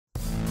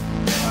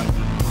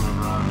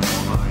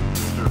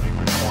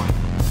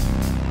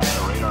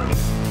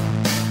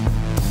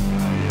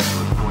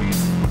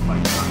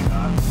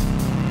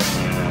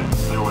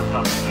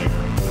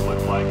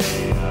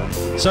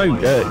So,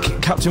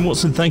 Captain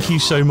Watson, thank you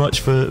so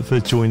much for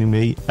joining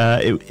me.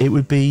 It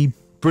would be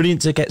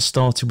brilliant to get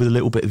started with a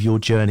little bit of your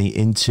journey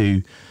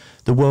into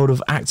the world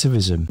of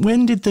activism.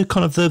 When did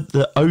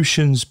the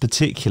oceans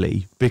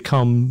particularly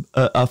become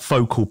a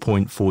focal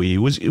point for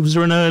you? Was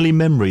there an early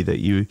memory that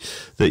you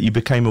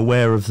became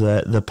aware of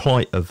the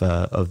plight of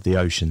the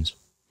oceans?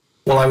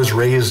 Well, I was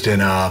raised in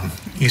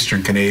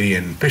eastern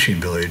Canadian fishing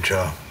village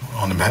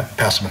on the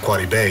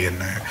Passamaquoddy Bay,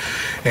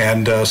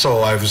 and so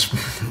I was,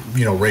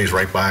 raised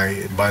right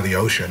by the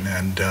ocean.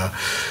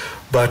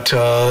 But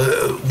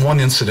one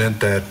incident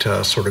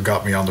that sort of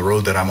got me on the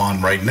road that I'm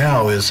on right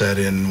now is that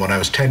when I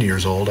was 10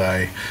 years old,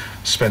 I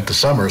spent the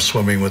summer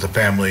swimming with a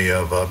family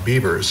of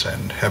beavers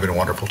and having a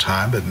wonderful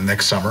time. But the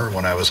next summer,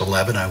 when I was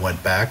 11, I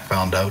went back,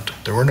 found out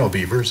there were no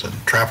beavers, and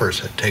trappers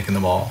had taken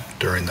them all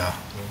during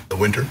the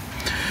winter.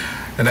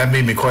 And that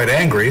made me quite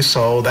angry,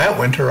 so that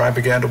winter I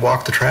began to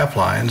walk the trap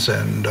lines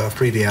and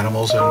free the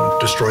animals and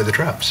destroy the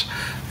traps.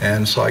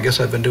 And so I guess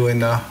I've been doing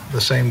the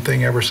same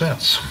thing ever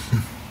since.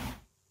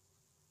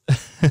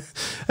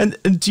 And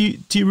do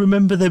you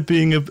remember there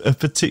being a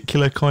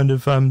particular kind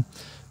of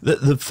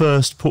the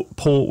first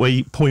point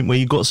where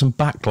you got some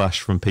backlash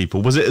from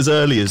people? Was it as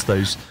early as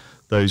those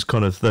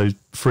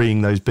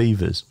freeing those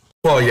beavers?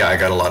 Well, yeah, I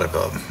got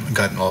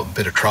got in a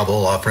bit of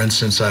trouble. For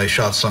instance, I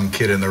shot some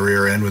kid in the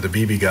rear end with a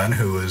BB gun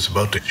who was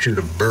about to shoot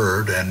a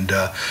bird, and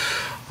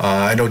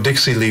I know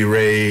Dixie Lee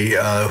Ray,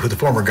 who the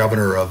former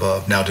governor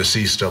of now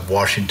deceased of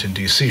Washington,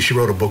 D.C., she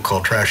wrote a book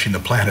called Trashing the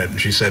Planet, and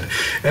she said,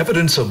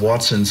 evidence of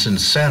Watson's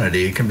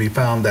insanity can be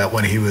found that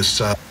when he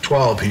was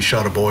 12, he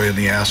shot a boy in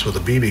the ass with a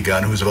BB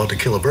gun who was about to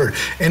kill a bird.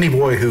 Any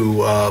boy who,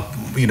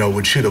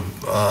 would shoot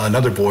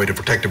another boy to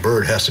protect a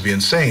bird has to be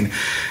insane.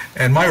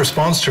 And my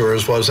response to her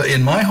was,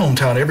 in my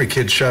hometown, every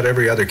kid shot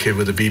every other kid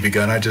with a BB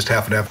gun. I just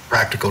happen to have a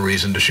practical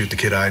reason to shoot the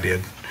kid I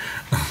did.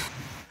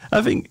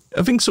 I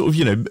think sort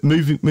of,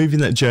 moving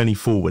that journey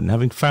forward and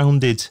having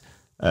founded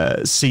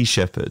Sea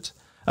Shepherd,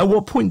 at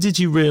what point did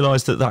you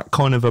realise that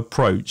kind of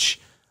approach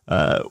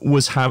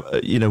was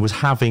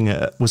having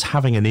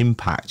an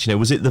impact?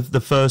 Was it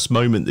the first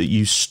moment that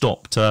you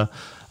stopped a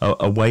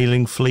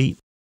whaling fleet?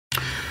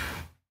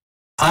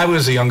 I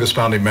was the youngest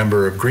founding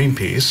member of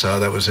Greenpeace.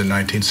 That was in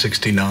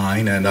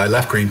 1969, and I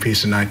left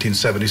Greenpeace in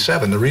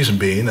 1977. The reason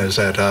being is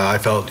that I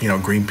felt,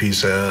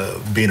 Greenpeace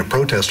being a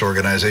protest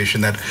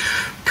organization, that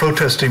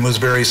protesting was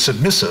very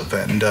submissive,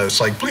 and it's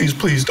like,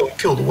 please don't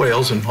kill the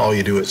whales, and all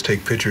you do is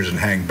take pictures and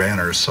hang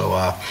banners. So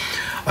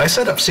I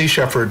set up Sea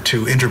Shepherd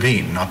to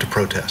intervene, not to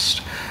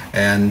protest.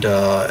 And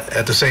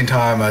at the same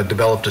time, I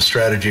developed a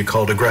strategy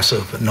called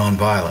aggressive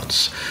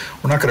nonviolence.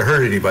 We're not going to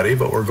hurt anybody,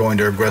 but we're going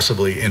to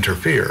aggressively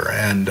interfere.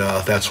 And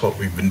that's what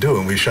we've been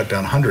doing. We shut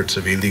down hundreds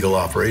of illegal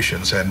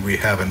operations, and we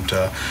haven't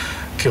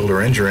killed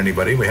or injured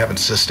anybody. We haven't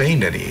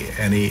sustained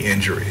any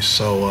injuries.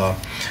 So,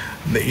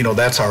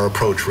 that's our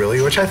approach,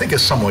 really, which I think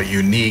is somewhat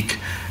unique.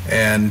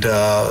 And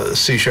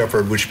Sea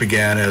Shepherd, which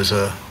began as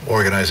an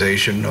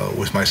organization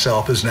with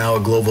myself, is now a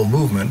global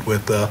movement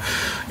with,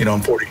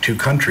 in 42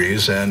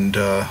 countries. And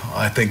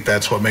I think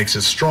that's what makes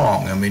it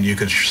strong. I mean, you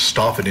can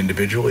stop an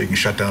individual, you can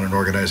shut down an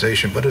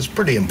organization, but it's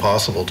pretty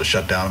impossible to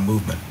shut down a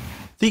movement.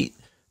 The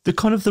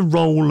kind of the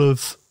role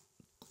of,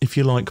 if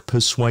you like,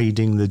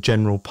 persuading the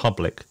general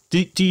public.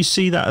 Do you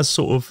see that as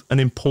sort of an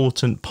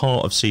important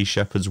part of Sea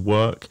Shepherd's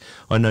work?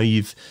 I know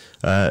you've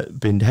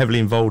been heavily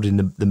involved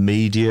in the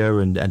media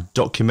and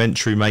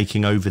documentary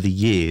making over the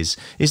years.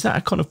 Is that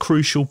a kind of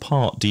crucial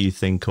part, do you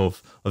think,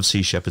 of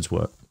Sea Shepherd's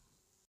work?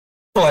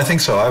 Well, I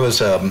think so. I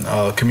was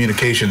a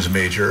communications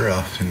major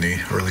in the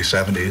early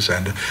 70s,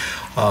 and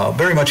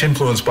very much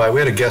influenced by,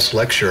 we had a guest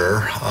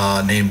lecturer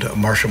named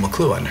Marshall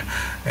McLuhan,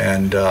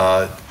 and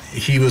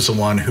he was the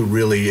one who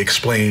really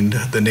explained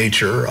the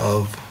nature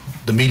of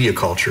the media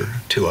culture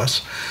to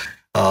us,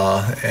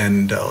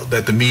 and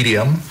that the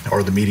medium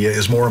or the media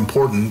is more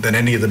important than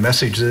any of the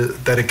message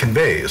that it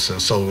conveys.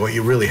 And so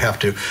you really have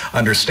to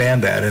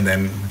understand that and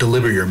then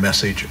deliver your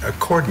message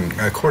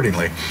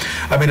accordingly.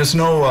 I mean, it's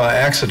no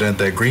accident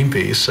that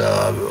Greenpeace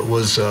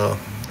was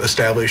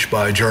established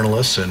by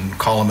journalists and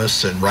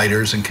columnists and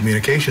writers and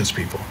communications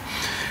people.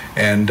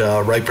 And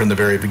right from the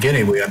very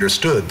beginning, we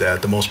understood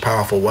that the most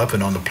powerful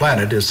weapon on the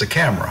planet is the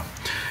camera.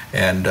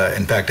 And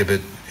in fact,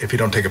 if you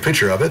don't take a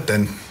picture of it,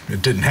 then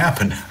it didn't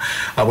happen.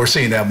 We're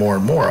seeing that more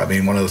and more. I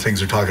mean, one of the things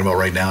they're talking about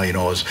right now,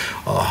 is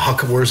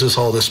where's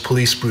all this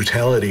police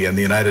brutality in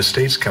the United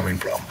States coming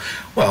from?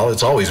 Well,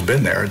 it's always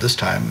been there this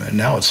time, and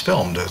now it's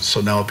filmed,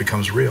 so now it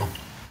becomes real.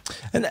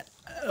 And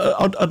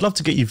I'd love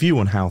to get your view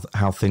on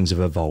how things have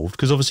evolved,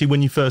 because obviously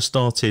when you first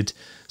started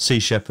Sea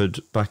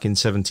Shepherd back in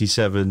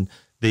 '77,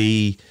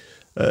 the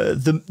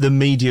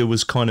media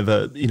was kind of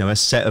a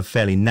set of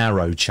fairly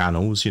narrow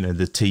channels, the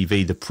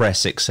TV, the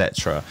press,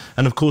 etc.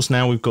 And of course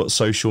now we've got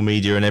social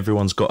media and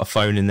everyone's got a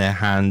phone in their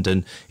hand,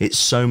 and it's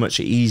so much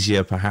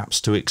easier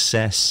perhaps to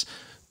access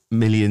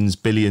millions,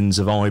 billions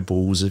of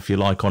eyeballs, if you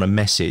like, on a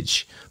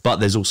message. But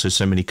there's also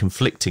so many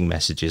conflicting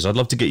messages. I'd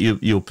love to get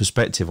your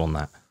perspective on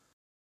that.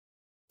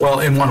 Well,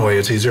 in one way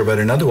it's easier, but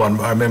another one,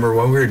 I remember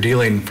when we were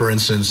dealing, for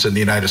instance, in the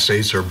United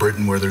States or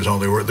Britain, where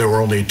there were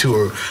only 2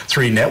 or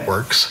 3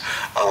 networks,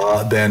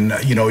 then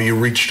you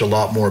reached a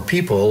lot more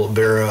people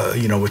there,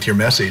 with your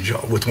message,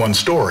 with one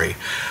story.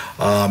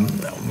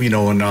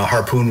 When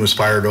Harpoon was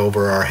fired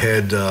over our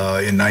head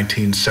in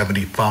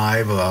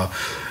 1975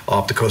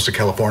 off the coast of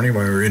California,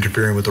 when we were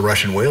interfering with the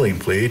Russian whaling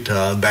fleet,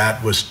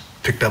 that was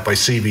picked up by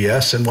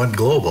CBS and went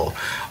global.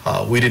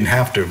 We didn't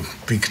have to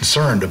be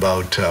concerned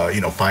about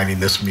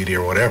finding this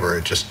media or whatever.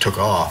 It just took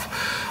off.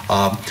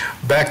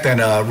 Back then,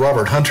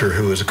 Robert Hunter,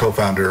 who was a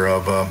co-founder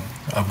of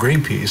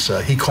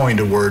Greenpeace, he coined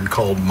a word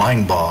called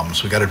mine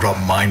bombs. We got to drop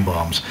mine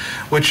bombs,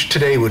 which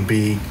today would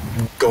be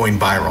going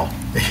viral.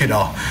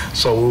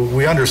 So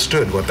we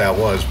understood what that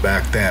was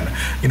back then.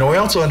 We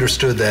also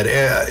understood that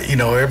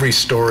every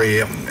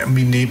story,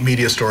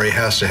 media story,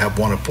 has to have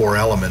one of 4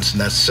 elements,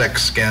 and that's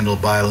sex, scandal,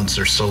 violence,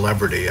 or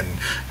celebrity, and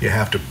you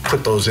have to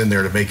put those in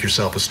there to make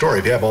yourself a story.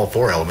 If you have all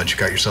 4 elements, you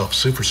got yourself a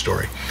super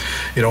story.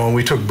 When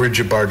we took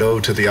Bridget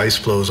Bardot to the ice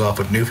floes off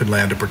of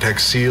Newfoundland to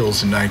protect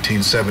seals in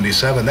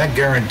 1977, that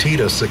guaranteed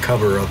us the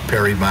cover of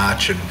Perry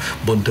Match and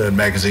Bunta and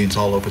magazines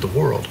all over the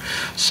world.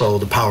 So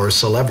the power of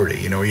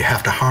celebrity, you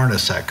have to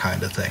harness that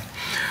kind of thing.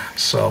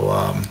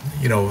 So,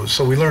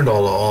 so we learned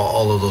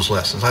all of those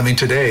lessons. I mean,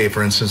 today,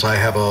 for instance, I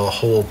have a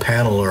whole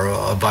panel or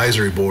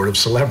advisory board of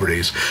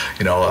celebrities.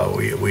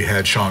 We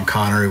had Sean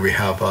Connery, we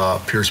have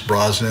Pierce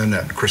Brosnan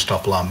and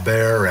Christophe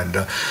Lambert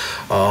and,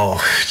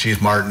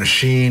 Martin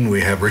Sheen.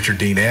 We have Richard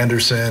Dean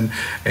Anderson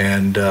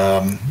and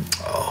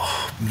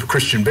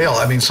Christian Bale.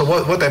 I mean, so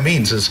what that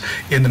means is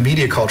in the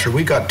media culture,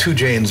 we got 2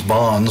 James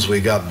Bonds, we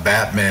got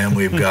Batman,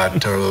 we've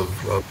got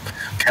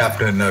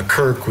Captain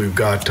Kirk, we've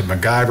got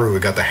MacGyver,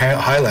 we've got the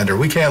Highlander.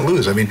 We can't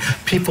lose. I mean,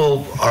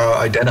 people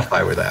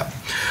identify with that.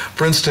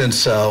 For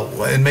instance,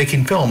 in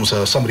making films,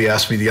 somebody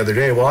asked me the other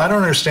day, well, I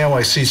don't understand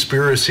why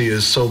Seaspiracy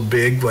is so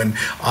big when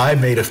I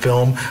made a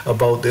film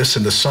about this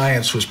and the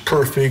science was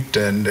perfect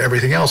and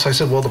everything else. I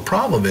said, well, the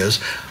problem is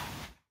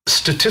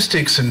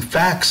statistics and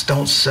facts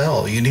don't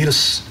sell. You need a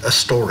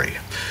story.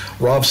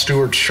 Rob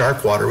Stewart's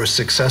Sharkwater was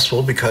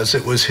successful because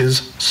it was his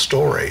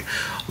story.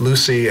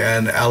 Lucy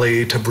and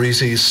Ali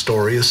Tabrizi's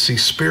story is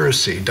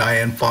Seaspiracy.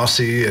 Diane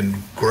Fossey and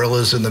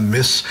Gorillas in the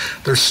Mist,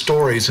 they're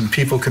stories, and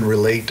people can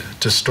relate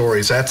to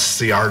stories. That's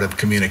the art of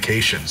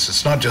communications.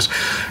 It's not just,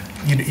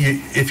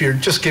 if you're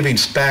just giving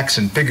facts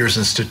and figures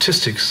and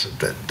statistics,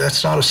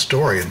 that's not a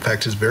story. In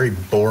fact, it's very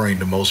boring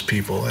to most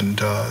people, and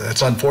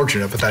it's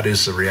unfortunate, but that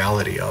is the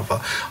reality of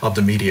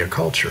the media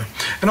culture.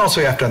 And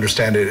also you have to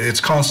understand it's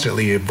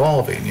constantly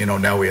evolving.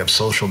 Now we have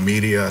social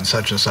media and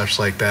such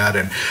like that,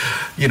 and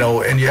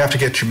and you have to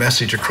get your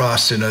message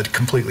across in a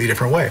completely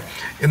different way.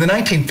 In the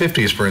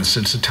 1950s, for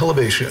instance,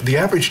 the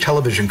average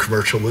television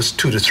commercial was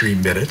 2 to 3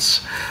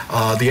 minutes.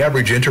 The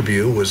average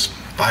interview was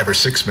 5 or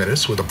 6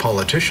 minutes with a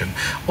politician.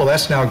 Well,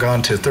 that's now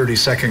gone to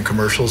 30-second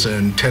commercials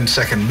and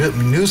 10-second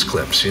news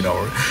clips.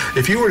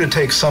 If you were to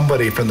take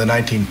somebody from the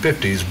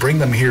 1950s, bring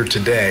them here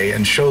today,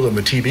 and show them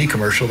a TV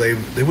commercial, they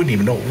wouldn't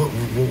even know what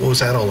was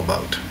that all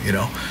about.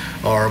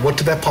 Or what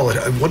did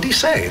what did he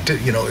say?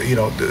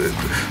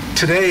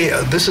 Today,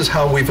 this is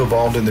how we've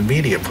evolved in the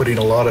media, putting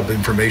a lot of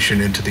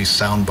information into these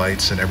sound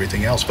bites and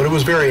everything else. But it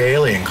was a very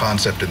alien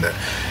concept in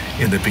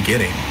the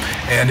beginning.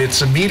 And it's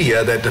the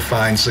media that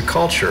defines the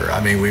culture.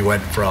 I mean, we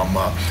went from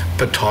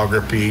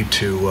photography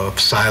to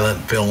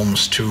silent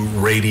films to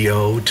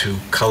radio to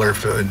color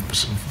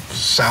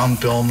sound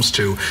films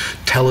to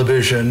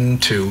television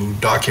to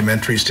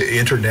documentaries to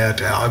internet.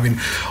 I mean,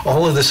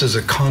 all of this is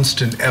a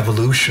constant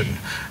evolution,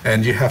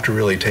 and you have to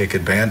really take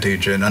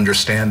advantage and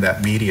understand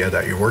that media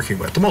that you're working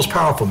with. The most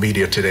powerful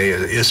media today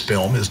is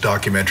film, is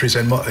documentaries,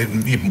 and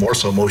even more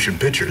so motion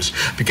pictures.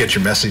 If you get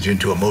your message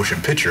into a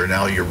motion picture,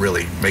 now you're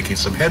really making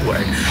some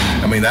headway.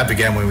 I mean, that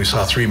began when we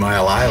saw 3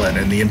 Mile Island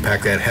and the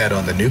impact that had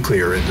on the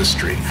nuclear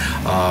industry,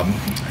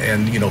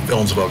 and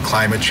films about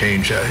climate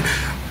change.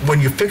 When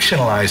you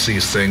fictionalize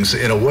these things,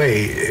 in a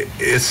way,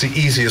 it's the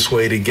easiest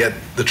way to get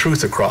the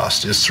truth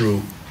across is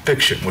through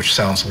fiction, which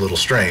sounds a little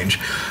strange,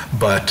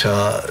 but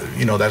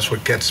that's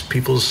what gets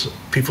people's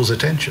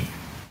attention.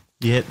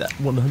 Yeah,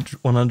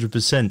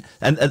 100%.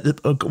 And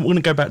I want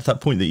to go back to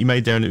that point that you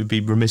made there, and it would be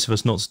remiss of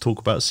us not to talk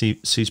about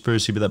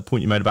Seaspiracy, but that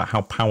point you made about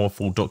how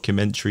powerful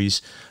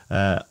documentaries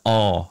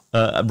are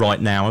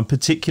right now, and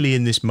particularly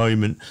in this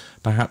moment.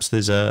 Perhaps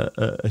there's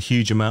a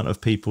huge amount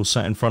of people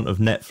sat in front of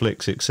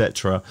Netflix,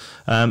 etc.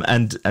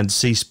 And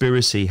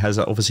Seaspiracy has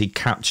obviously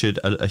captured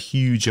a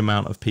huge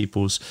amount of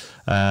people's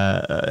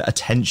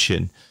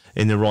attention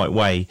in the right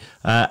way.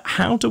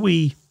 How do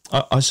we,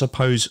 I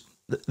suppose,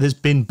 there's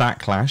been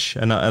backlash,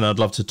 and I'd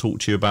love to talk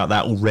to you about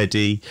that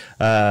already,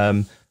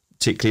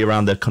 particularly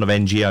around the kind of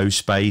NGO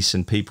space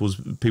and people's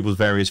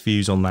various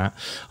views on that.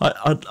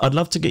 I'd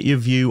love to get your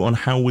view on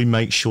how we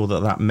make sure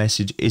that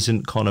message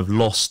isn't kind of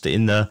lost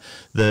in the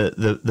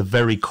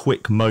very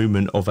quick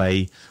moment of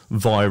a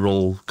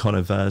viral kind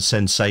of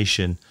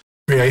sensation.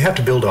 Yeah, you have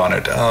to build on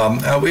it.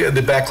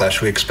 The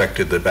backlash, we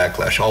expected the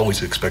backlash,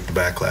 always expect the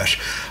backlash.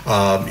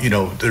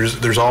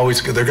 There's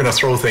always, they're going to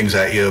throw things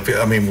at you.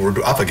 I mean, we're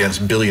up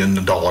against $1 billion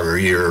a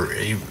year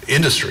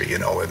industry,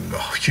 and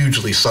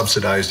hugely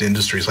subsidized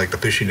industries like the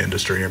fishing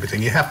industry and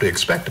everything. You have to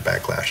expect a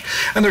backlash.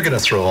 And they're going to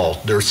throw all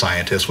their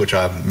scientists,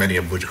 many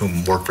of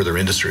whom work for their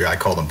industry, I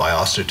call them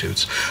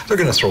biostitutes. They're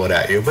going to throw it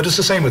at you. But it's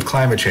the same with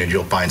climate change.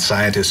 You'll find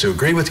scientists who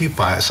agree with you,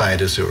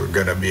 scientists who are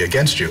going to be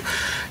against you.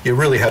 You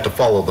really have to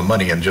follow the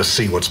money and just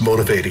see what's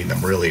motivating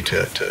them really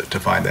to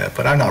find that.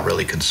 But I'm not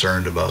really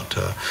concerned about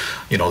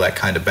that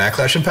kind of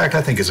backlash. In fact,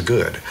 I think it's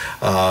good.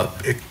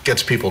 It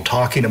gets people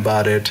talking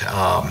about it.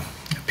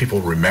 People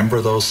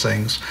remember those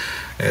things.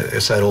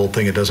 It's that old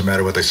thing, it doesn't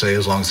matter what they say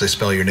as long as they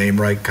spell your name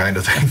right kind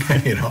of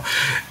thing,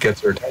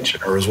 gets their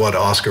attention. Or as what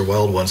Oscar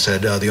Wilde once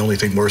said, the only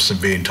thing worse than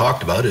being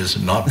talked about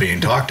is not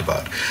being talked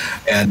about.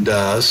 And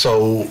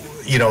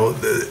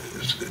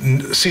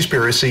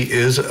Seaspiracy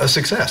is a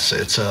success.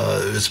 It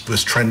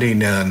was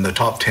trending in the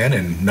top 10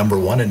 and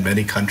 #1 in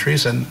many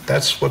countries, and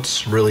that's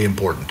what's really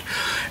important.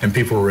 And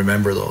people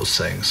remember those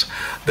things.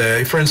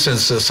 For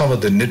instance, some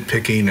of the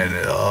nitpicking and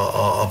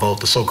about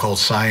the so-called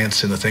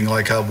science and the thing,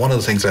 like one of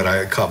the things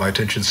that caught my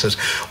attention says,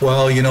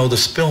 well,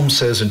 this film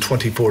says in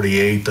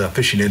 2048 the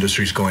fishing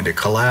industry is going to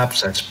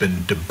collapse. That's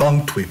been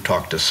debunked. We've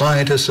talked to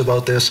scientists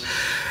about this,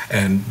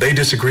 and they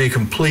disagree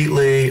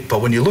completely.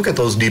 But when you look at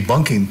those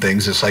debunking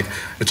things, it's like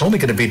it's only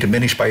going to be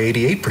diminished by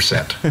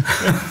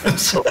 88%.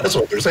 So that's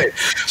what they're saying.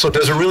 So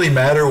does it really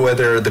matter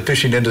whether the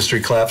fishing industry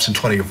collapses in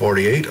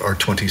 2048 or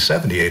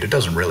 2078? It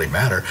doesn't really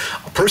matter.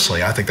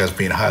 Personally, I think that's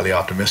being highly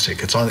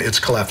optimistic. It's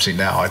collapsing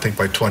now. I think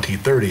by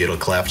 2030 it'll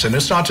collapse, and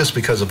it's not just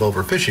because of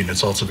overfishing.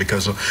 It's also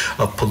because of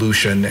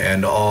pollution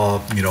and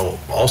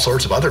all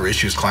sorts of other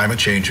issues, climate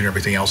change and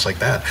everything else like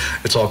that.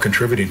 It's all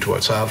contributing to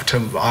it. So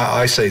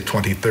I say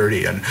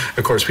 2030, and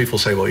of course people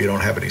say, well, you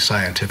don't have any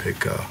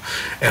scientific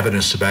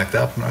evidence to back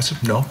that up. And I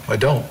said, no, I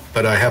don't,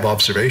 but I have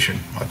observation.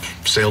 I've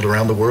sailed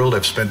around the world.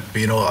 I've spent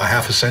a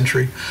half a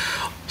century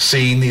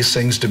seeing these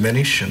things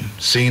diminish and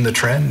seeing the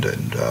trend,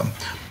 and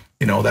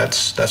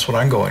that's what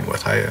I'm going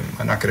with.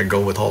 I'm not going to go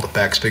with all the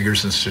facts,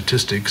 figures, and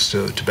statistics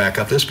to back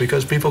up this,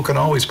 because people can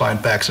always find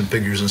facts and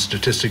figures and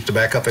statistics to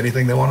back up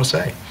anything they want to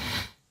say.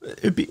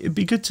 It'd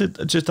be good to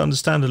just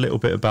understand a little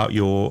bit about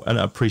and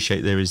I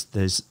appreciate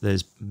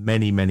there's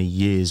many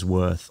years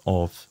worth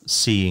of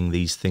seeing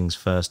these things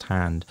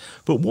firsthand.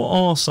 But what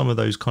are some of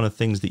those kind of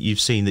things that you've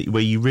seen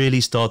where you really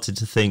started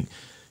to think,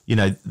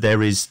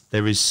 there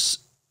is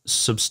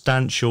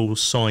substantial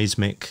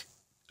seismic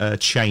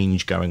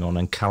change going on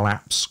and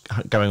collapse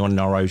going on in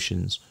our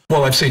oceans?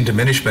 Well, I've seen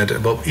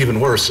diminishment, but even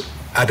worse,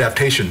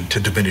 adaptation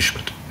to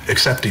diminishment,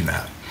 accepting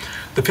that.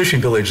 The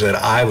fishing village that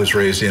I was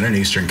raised in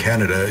Eastern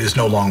Canada is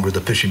no longer the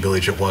fishing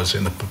village it was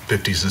in the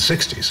 50s and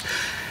 60s.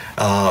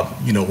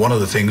 One of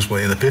the things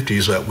in the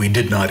 50s that we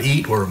did not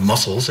eat were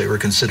mussels. They were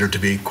considered to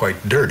be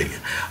quite dirty.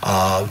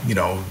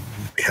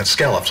 We had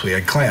scallops, we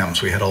had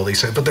clams, we had all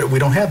these things, but we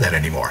don't have that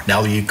anymore.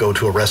 Now you go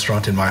to a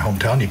restaurant in my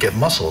hometown, you get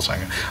mussels. I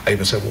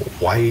even said, well,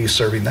 why are you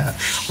serving that?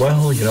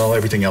 Well,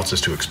 everything else is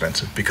too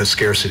expensive, because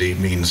scarcity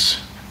means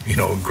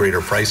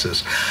greater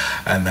prices,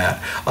 and that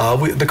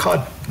the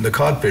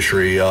cod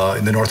fishery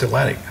in the North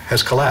Atlantic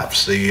has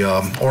collapsed. The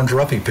orange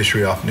roughy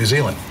fishery off New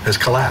Zealand has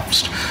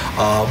collapsed.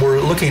 We're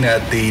looking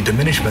at the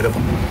diminishment of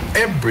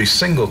every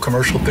single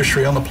commercial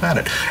fishery on the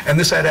planet, and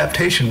this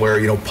adaptation where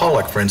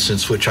pollock, for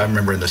instance, which I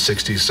remember in the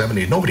 60s,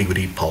 70s, nobody would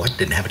eat pollock,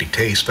 didn't have any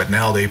taste, but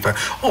now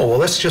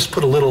let's just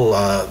put a little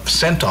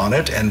scent on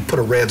it and put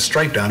a red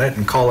stripe down it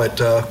and call it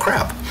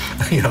crab,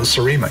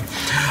 surimi.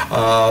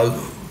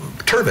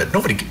 Turbot.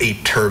 Nobody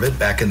ate turbot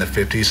back in the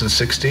 50s and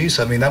 60s.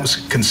 I mean, that was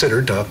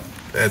considered,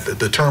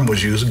 the term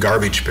was used,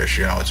 garbage fish.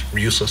 It's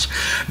useless.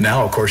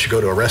 Now, of course, you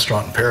go to a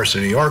restaurant in Paris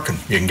or New York and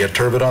you can get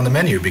turbot on the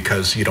menu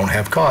because you don't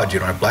have cod, you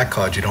don't have black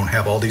cod, you don't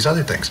have all these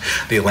other things.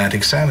 The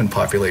Atlantic salmon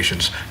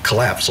populations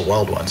collapse, the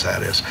wild ones,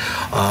 that is.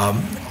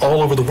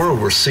 All over the world,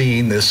 we're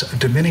seeing this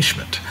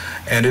diminishment,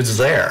 and it's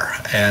there.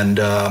 And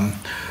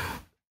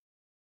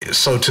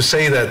so to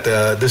say that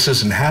this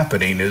isn't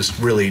happening is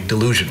really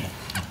delusional.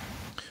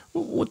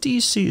 What do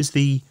you see as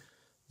the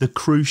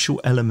crucial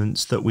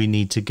elements that we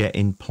need to get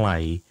in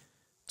play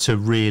to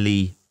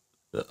really,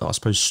 I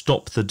suppose,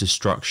 stop the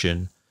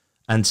destruction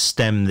and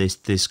stem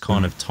this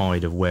kind of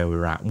tide of where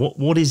we're at?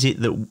 What is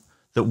it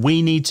that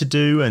we need to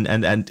do, and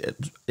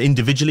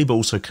individually, but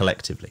also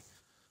collectively?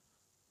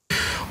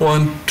 Well,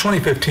 in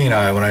 2015,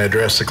 when I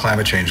addressed the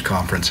climate change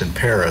conference in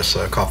Paris,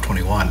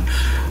 COP21,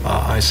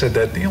 I said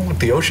that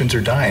the oceans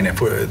are dying. If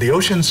the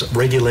oceans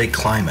regulate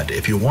climate,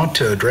 if you want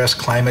to address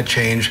climate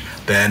change,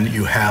 then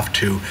you have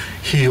to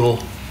heal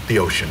the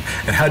ocean.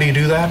 And how do you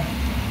do that?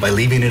 By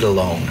leaving it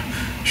alone.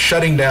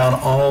 Shutting down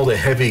all the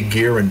heavy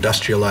gear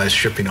industrialized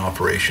shipping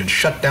operations,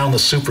 shut down the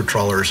super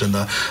trawlers and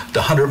the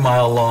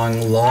 100-mile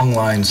long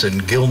lines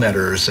and gill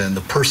netters and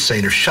the purse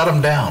seiners, shut them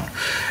down,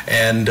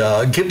 and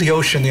give the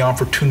ocean the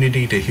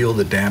opportunity to heal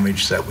the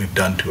damage that we've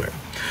done to it.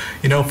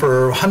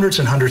 For hundreds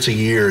and hundreds of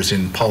years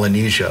in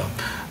Polynesia,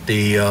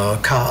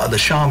 the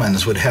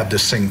shamans would have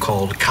this thing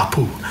called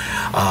kapu.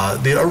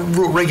 The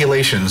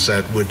regulations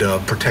that would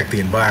protect the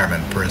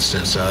environment. For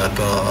instance,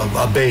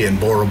 a bay in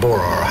Bora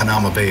Bora or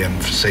Hanauma Bay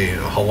in, say,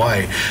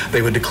 Hawaii,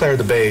 they would declare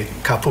the bay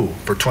kapu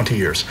for 20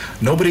 years.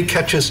 Nobody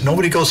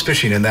goes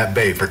fishing in that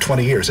bay for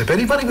 20 years. If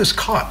anybody was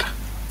caught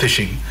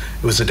fishing,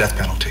 it was a death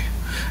penalty.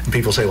 And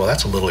people say, well,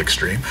 that's a little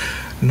extreme.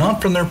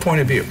 Not from their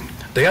point of view.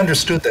 They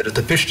understood that if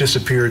the fish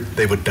disappeared,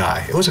 they would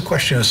die. It was a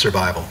question of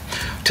survival.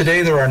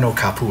 Today, there are no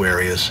kapu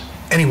areas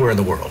anywhere in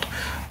the world.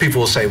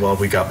 People will say, well,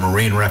 we got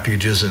marine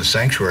refuges and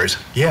sanctuaries.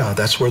 Yeah,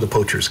 that's where the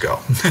poachers go.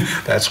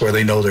 That's where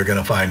they know they're going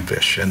to find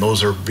fish. And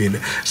those are being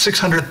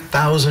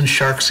 600,000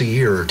 sharks a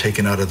year are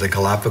taken out of the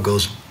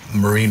Galapagos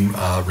Marine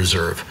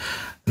Reserve.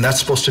 And that's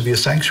supposed to be a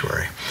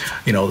sanctuary.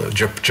 You know,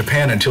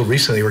 Japan, until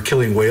recently, were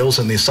killing whales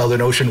in the Southern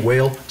Ocean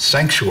Whale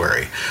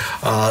Sanctuary.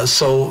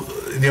 So,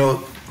 you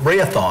know,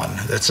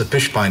 Rayathon, that's a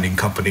fish finding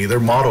company, their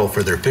motto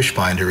for their fish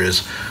finder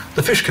is,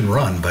 the fish can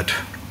run, but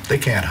they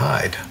can't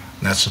hide.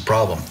 And that's the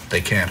problem. They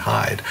can't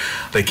hide.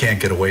 They can't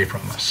get away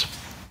from us.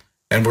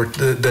 And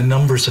the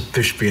numbers of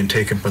fish being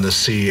taken from the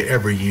sea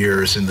every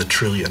year is in the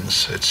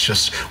trillions. It's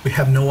just, we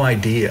have no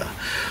idea.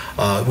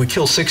 We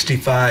kill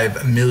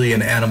 65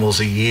 million animals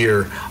a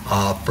year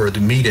for the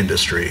meat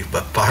industry,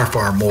 but far,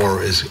 far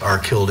more are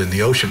killed in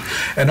the ocean.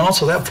 And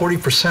also that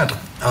 40%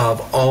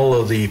 of all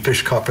of the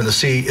fish caught from the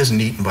sea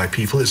isn't eaten by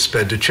people. It's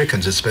fed to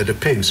chickens, it's fed to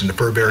pigs, and to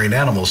fur-bearing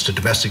animals, to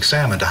domestic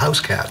salmon, to house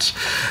cats.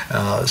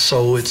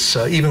 So it's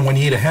even when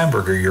you eat a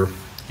hamburger,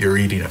 you're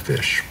eating a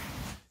fish.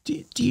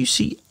 Do you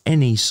see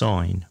any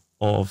sign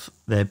of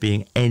there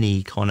being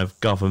any kind of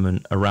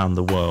government around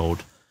the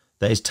world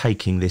that is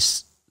taking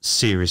this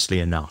seriously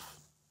enough?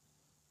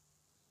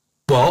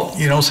 Well,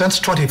 you know, since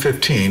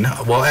 2015,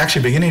 well,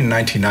 actually beginning in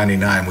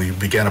 1999, we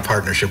began a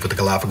partnership with the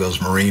Galapagos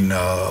Marine,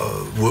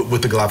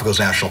 with the Galapagos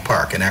National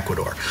Park in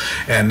Ecuador.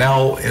 And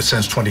now,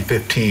 since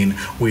 2015,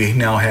 we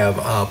now have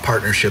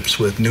partnerships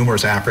with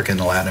numerous African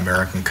and Latin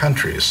American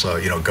countries. So,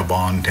 you know,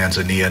 Gabon,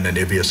 Tanzania,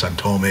 Namibia, São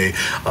Tomé,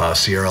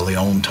 Sierra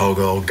Leone,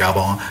 Togo,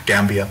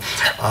 Gambia,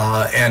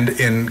 and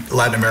in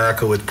Latin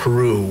America with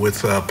Peru,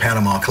 with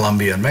Panama,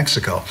 Colombia, and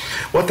Mexico.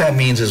 What that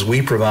means is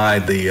we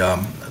provide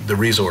the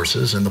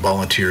resources and the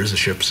volunteers, the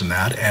ships and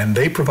that, and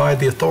they provide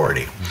the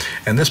authority.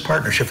 And this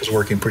partnership is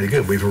working pretty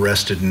good. We've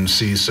arrested and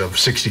seized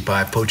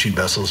 65 poaching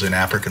vessels in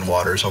African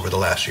waters over the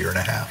last year and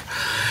a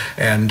half.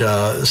 And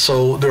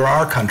so there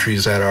are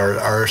countries that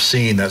are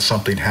seeing that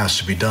something has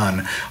to be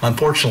done.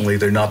 Unfortunately,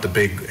 they're not the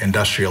big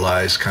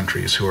industrialized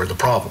countries who are the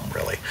problem,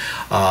 really.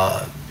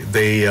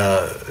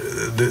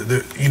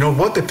 You know,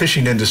 what the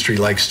fishing industry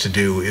likes to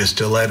do is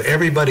to let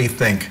everybody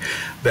think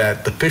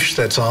that the fish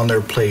that's on their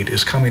plate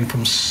is coming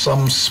from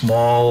some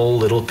small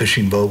little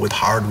fishing boat with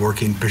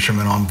hard-working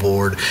fishermen on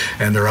board,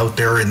 and they're out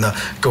there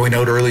going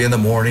out early in the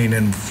morning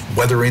and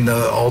weathering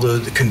all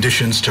the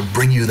conditions to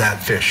bring you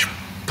that fish.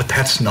 But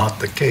that's not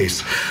the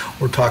case.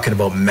 We're talking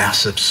about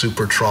massive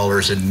super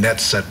trawlers and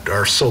nets that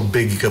are so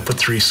big you could put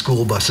 3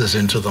 school buses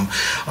into them.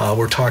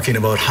 We're talking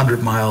about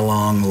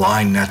 100-mile-long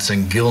line nets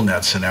and gill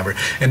nets and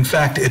everything. In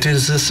fact, it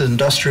is this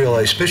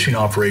industrialized fishing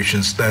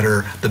operations that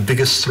are the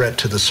biggest threat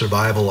to the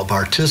survival of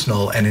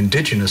artisanal and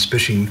indigenous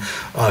fishing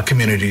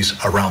communities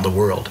around the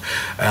world.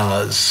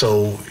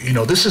 So, you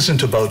know, this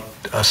isn't about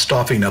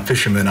stopping a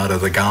fisherman out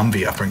of the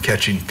Gambia from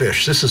catching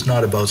fish. This is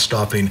not about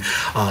stopping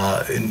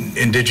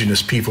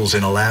indigenous peoples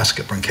in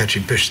Alaska from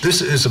catching fish.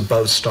 This is about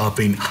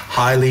stopping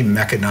highly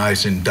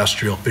mechanized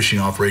industrial fishing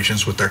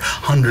operations with their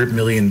 $100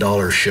 million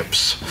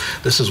ships.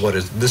 This is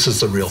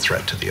the real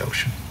threat to the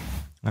ocean.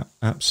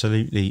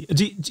 Absolutely.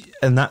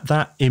 And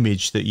that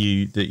image that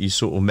you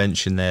sort of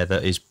mentioned there,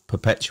 that is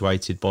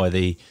perpetuated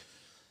by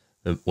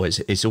well,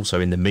 it's also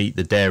in the meat,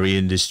 the dairy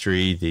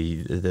industry,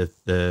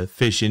 the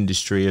fish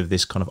industry, of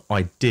this kind of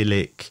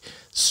idyllic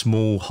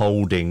small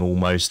holding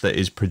almost that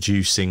is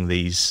producing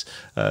these,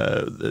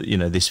 you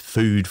know, this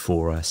food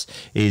for us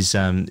is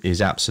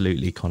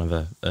absolutely kind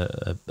of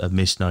a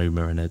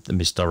misnomer and a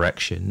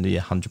misdirection.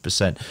 Yeah,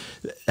 100%.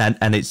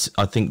 And it's,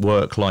 I think,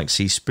 work like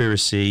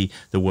Seaspiracy,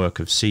 the work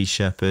of Sea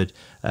Shepherd,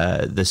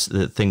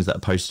 the things that are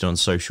posted on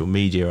social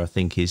media, I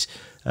think is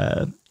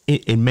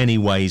in many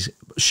ways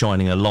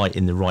shining a light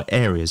in the right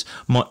areas.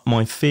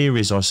 My fear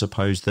is, I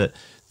suppose, that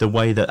the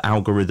way that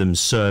algorithms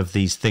serve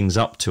these things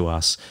up to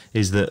us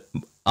is that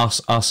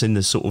us in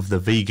the sort of the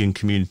vegan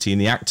community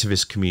and the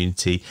activist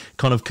community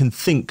kind of can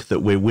think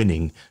that we're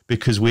winning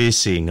because we're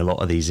seeing a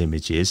lot of these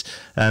images.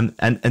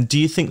 And do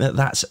you think that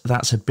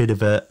that's a bit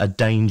of a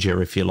danger,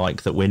 if you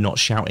like, that we're not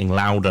shouting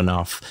loud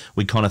enough?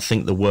 We kind of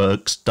think the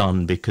work's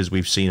done because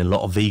we've seen a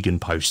lot of vegan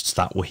posts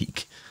that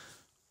week.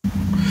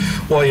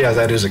 Well, yeah,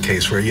 that is a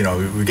case where, you know,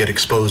 we get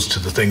exposed to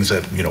the things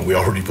that, you know, we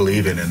already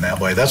believe in that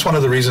way. That's one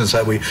of the reasons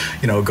that we,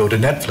 you know, go to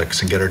Netflix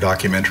and get our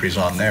documentaries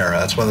on there.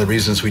 That's one of the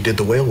reasons we did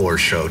the Whale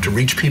Wars show, to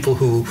reach people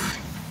who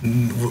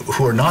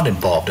are not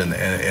involved in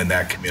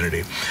that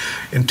community.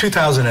 In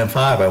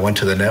 2005, I went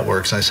to the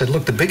networks and I said,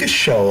 look, the biggest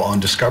show on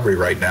Discovery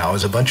right now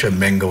is a bunch of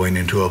men going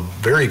into a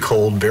very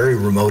cold, very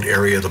remote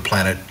area of the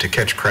planet to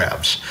catch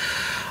crabs.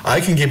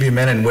 I can give you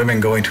men and women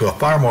going to a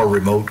far more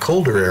remote,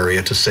 colder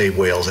area to save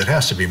whales. It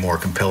has to be more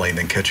compelling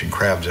than catching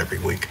crabs every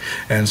week.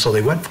 And so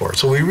they went for it.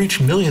 So we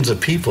reached millions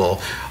of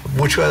people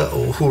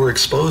who were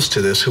exposed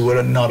to this who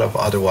would not have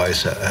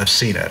otherwise have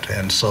seen it.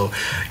 And so,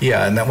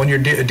 yeah, and that when you're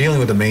dealing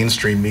with the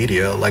mainstream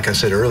media, like I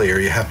said earlier,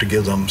 you have to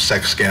give them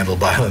sex, scandal,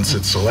 violence,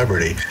 and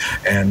celebrity.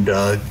 And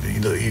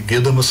you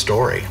give them a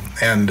story.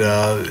 And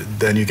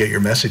then you get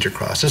your message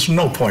across. There's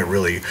no point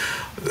really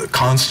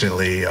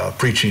constantly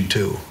preaching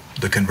to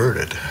the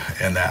converted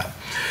in that.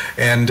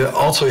 And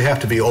also you have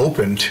to be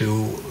open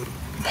to,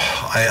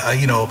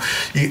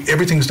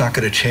 everything's not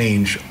going to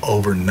change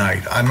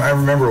overnight. I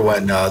remember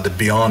when the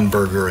Beyond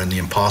Burger and the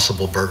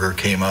Impossible Burger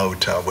came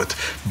out with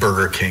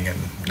Burger King, and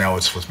now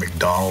it's with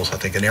McDonald's, I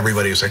think, and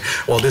everybody was saying,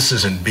 well, this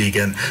isn't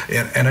vegan.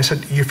 And I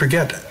said, you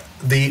forget,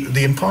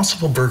 the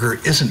Impossible Burger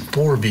isn't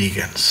for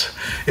vegans.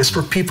 It's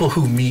for people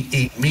who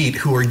eat meat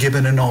who are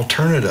given an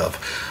alternative.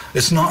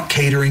 It's not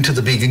catering to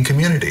the vegan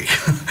community.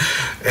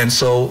 And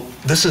so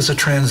this is a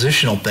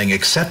transitional thing.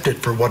 Accept it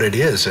for what it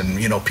is. And,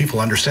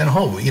 people understand,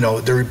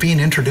 they're being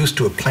introduced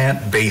to a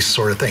plant-based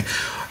sort of thing.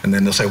 And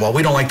then they'll say, well,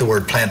 we don't like the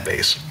word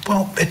plant-based.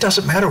 Well, it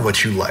doesn't matter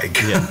what you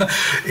like. Yeah.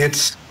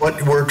 It's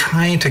what we're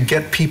trying to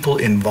get people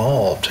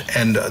involved.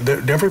 And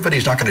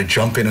everybody's not going to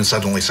jump in and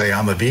suddenly say,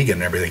 I'm a vegan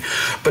and everything.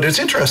 But it's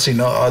interesting,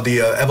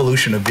 the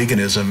evolution of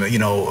veganism.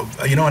 In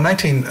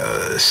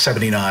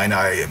 1979,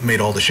 I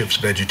made all the ships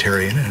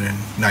vegetarian. And in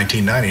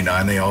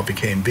 1999, they all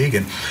became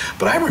vegan.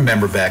 But I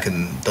remember back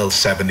in the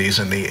 70s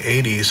and the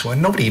 80s when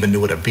nobody even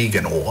knew what a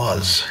vegan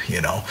was,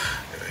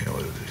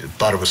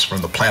 thought it was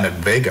from the planet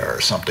Vega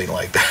or something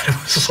like that. It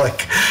was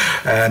like,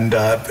 and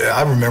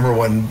I remember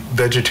when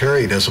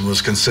vegetarianism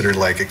was considered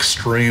like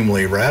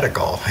extremely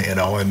radical,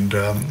 and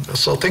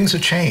so things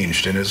have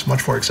changed and it's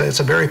much more exciting. It's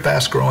a very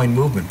fast growing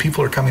movement.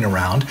 People are coming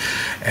around,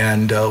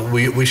 and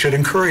we should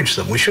encourage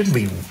them. We shouldn't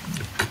be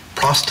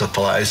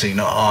proselytizing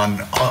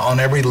on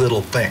every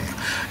little thing,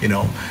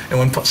 And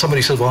when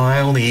somebody says, well,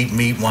 I only eat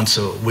meat once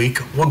a week,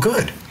 well,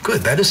 good.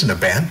 That isn't a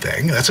bad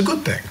thing. That's a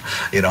good thing,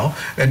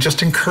 and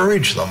just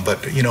encourage them.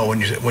 But,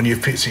 when you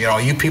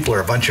people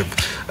are a bunch of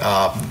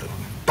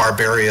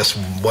barbarous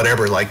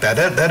whatever like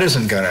that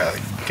isn't going to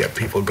get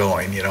people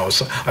going,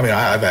 So,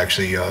 I've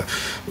actually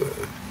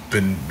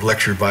been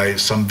lectured by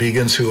some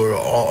vegans who are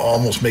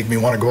almost make me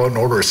want to go out and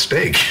order a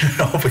steak,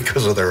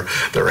 because of their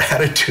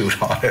attitude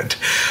on it.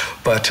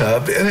 But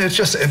and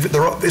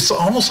it's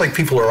almost like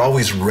people are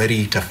always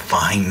ready to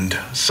find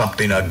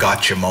something, a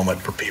gotcha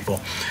moment for people.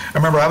 I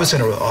remember I was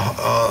in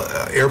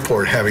a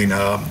airport having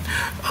a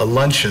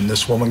lunch, and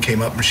this woman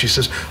came up and she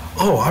says,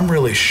 "Oh, I'm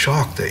really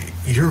shocked that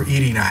you're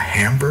eating a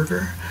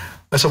hamburger."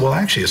 I said, well,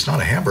 actually, it's not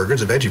a hamburger.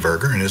 It's a veggie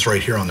burger, and it's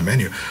right here on the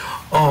menu.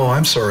 Oh,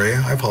 I'm sorry.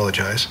 I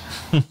apologize.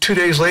 2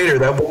 days later,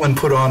 that woman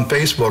put on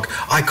Facebook,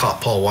 I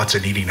caught Paul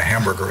Watson eating a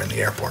hamburger in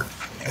the airport.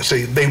 So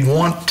they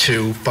want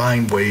to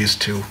find ways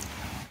to,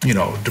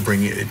 to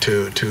bring you,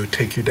 to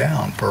take you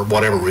down for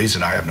whatever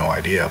reason. I have no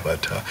idea,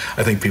 but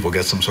I think people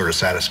get some sort of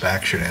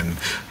satisfaction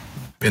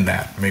in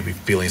that, maybe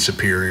feeling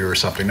superior or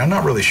something. I'm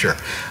not really sure.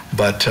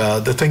 But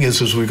the thing is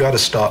we've got to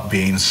stop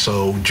being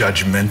so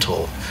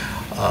judgmental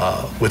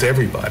with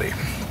everybody.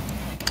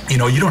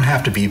 You don't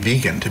have to be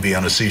vegan to be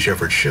on a Sea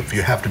Shepherd ship.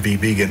 You have to be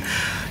vegan.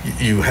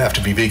 You have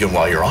to be vegan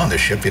while you're on the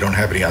ship. You don't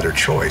have any other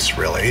choice,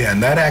 really.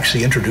 And that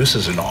actually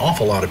introduces an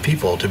awful lot of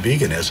people to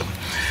veganism.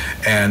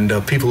 And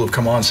people who've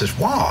come on and says,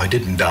 wow, I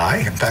didn't die.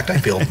 In fact, I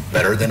feel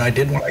better than I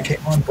did when I came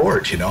on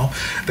board,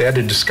 They had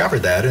to discover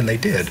that, and they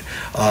did.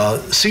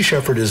 Sea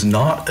Shepherd is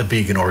not a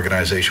vegan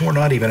organization. We're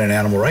not even an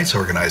animal rights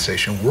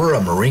organization. We're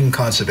a marine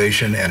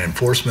conservation and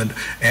enforcement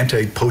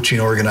anti-poaching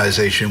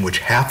organization which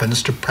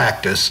happens to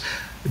practice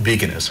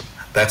veganism.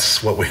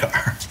 That's what we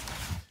are.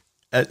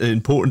 An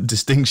important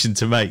distinction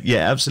to make.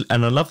 Yeah, absolutely.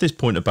 And I love this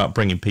point about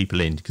bringing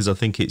people in, because I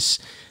think it's,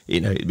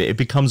 it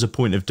becomes a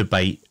point of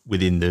debate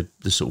within the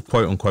sort of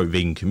quote unquote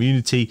vegan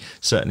community.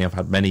 Certainly I've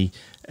had many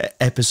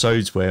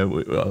episodes where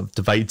I've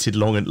debated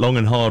long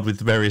and hard with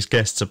various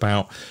guests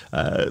about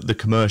the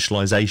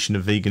commercialization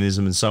of veganism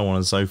and so on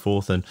and so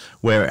forth, and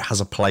where it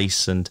has a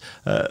place. And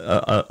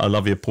I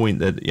love your point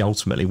that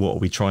ultimately, what are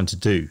we trying to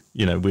do?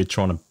 We're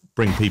trying to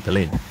bring people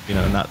in,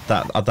 and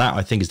that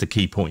I think is the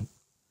key point.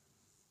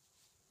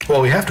 Well,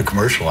 we have to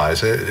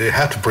commercialize it. You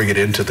have to bring it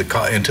into the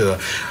culture.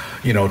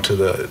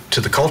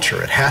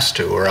 It has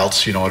to, or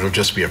else it'll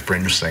just be a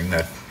fringe thing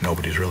that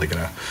nobody's really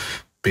going to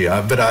be.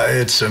 But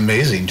it's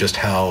amazing just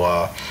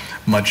how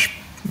much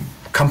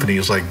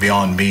companies like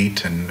Beyond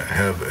Meat and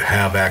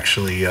have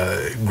actually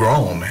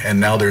grown, and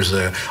now there's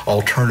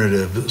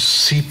alternative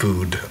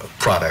seafood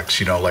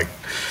products, like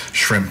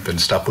shrimp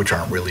and stuff, which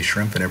aren't really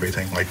shrimp and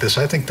everything like this.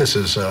 I think this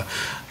is,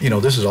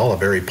 this is all a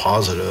very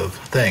positive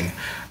thing.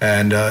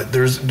 And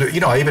there's,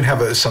 I even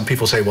have some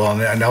people say, well,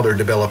 now they're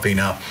developing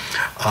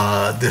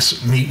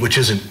this meat which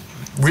isn't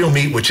real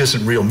meat, which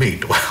isn't real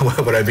meat.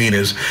 What I mean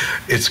is,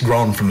 it's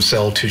grown from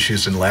cell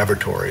tissues in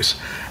laboratories.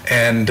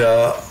 And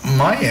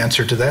my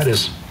answer to that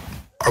is,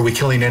 are we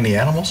killing any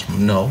animals?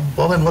 No.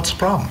 Well, then what's the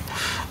problem?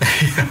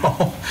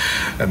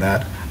 And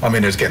that. I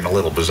mean, it's getting a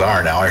little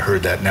bizarre now. I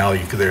heard that now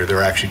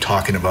they're actually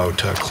talking about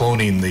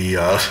cloning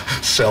the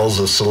cells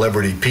of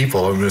celebrity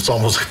people. I mean, it's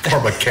almost a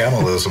form of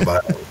cannibalism,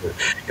 but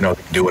you know,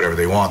 they can do whatever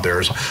they want.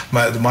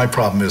 My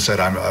problem is that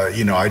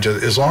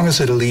as long as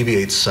it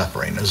alleviates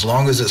suffering, as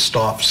long as it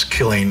stops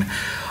killing,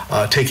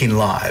 taking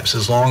lives,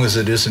 as long as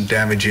it isn't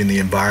damaging the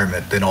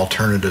environment, then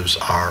alternatives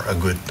are a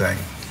good thing.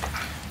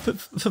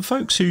 For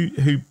folks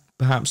who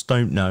perhaps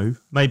don't know,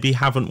 maybe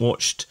haven't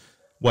watched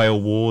Whale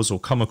Wars or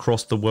come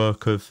across the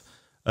work of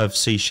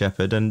Sea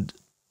Shepherd, and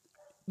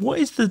what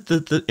is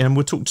the and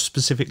we'll talk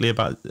specifically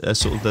about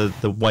sort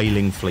of the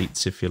whaling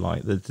fleets, if you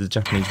like, the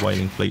Japanese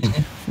whaling fleets.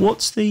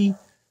 What's the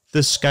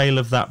scale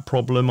of that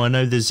problem? I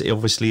know there's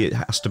obviously it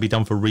has to be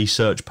done for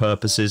research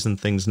purposes and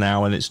things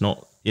now, and it's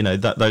not, you know,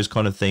 those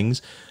kind of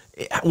things.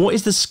 What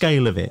is the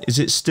scale of it? Is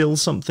it still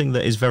something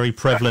that is very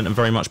prevalent and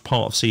very much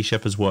part of Sea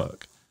Shepherd's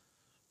work?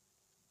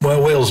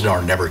 Well, whales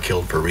are never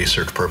killed for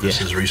research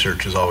purposes. Yeah.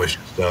 Research is always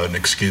an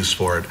excuse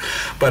for it.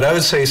 But I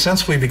would say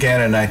since we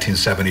began in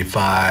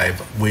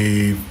 1975,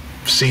 we've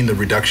seen the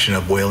reduction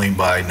of whaling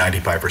by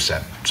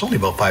 95%. It's only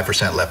about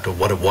 5% left of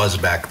what it was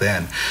back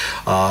then.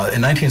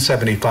 In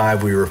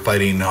 1975, we were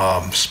fighting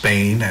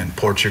Spain and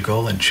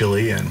Portugal and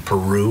Chile and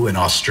Peru and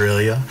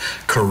Australia,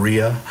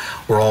 Korea.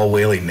 We're all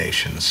whaling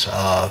nations.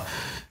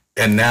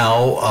 And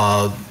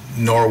now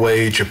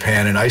Norway,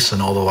 Japan, and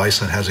Iceland, although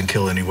Iceland hasn't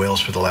killed any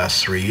whales for the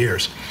last 3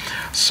 years.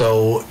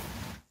 So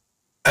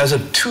as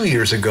of 2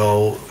 years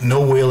ago, no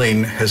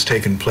whaling has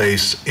taken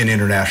place in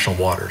international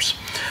waters.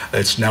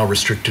 It's now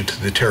restricted to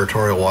the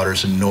territorial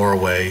waters in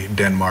Norway,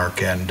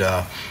 Denmark, and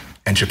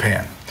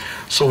Japan.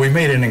 So we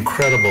made an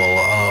incredible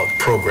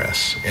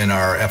progress in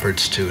our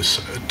efforts to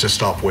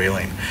stop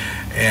whaling.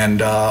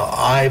 And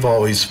I've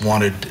always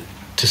wanted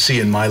to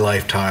see in my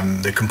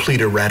lifetime the complete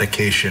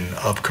eradication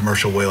of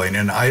commercial whaling,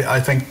 and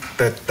I think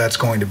that's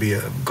going to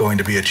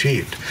be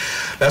achieved.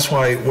 That's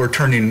why we're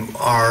turning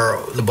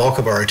the bulk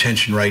of our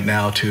attention right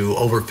now to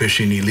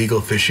overfishing,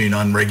 illegal fishing,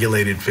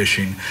 unregulated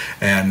fishing,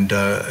 and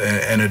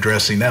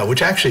addressing that,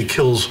 which actually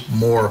kills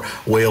more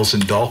whales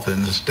and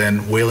dolphins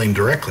than whaling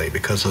directly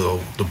because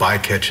of the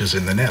bycatches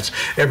in the nets.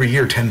 Every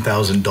year,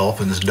 10,000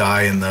 dolphins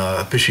die in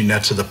the fishing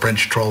nets of the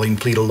French trawling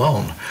fleet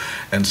alone,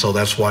 and so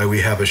that's why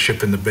we have a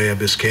ship in the Bay of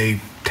Biscay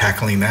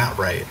tackling that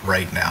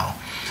right now.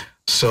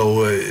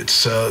 So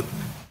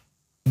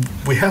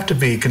we have to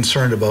be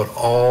concerned about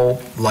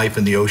all life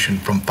in the ocean,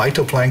 from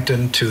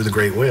phytoplankton to the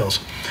great whales.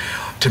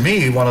 To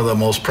me, one of the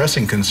most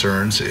pressing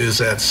concerns is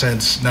that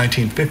since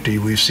 1950,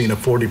 we've seen a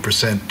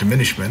 40%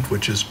 diminishment,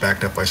 which is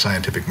backed up by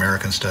Scientific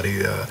American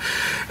study,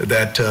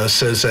 that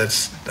says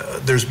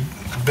that there's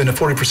been a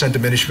 40%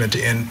 diminishment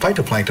in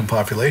phytoplankton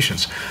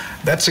populations.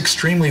 That's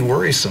extremely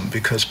worrisome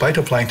because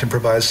phytoplankton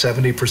provides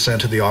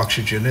 70% of the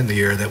oxygen in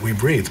the air that we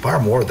breathe, far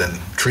more than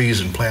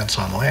trees and plants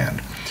on land.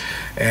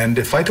 And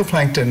if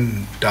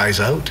phytoplankton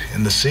dies out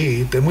in the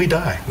sea, then we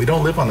die. We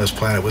don't live on this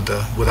planet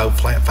without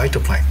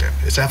phytoplankton.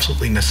 It's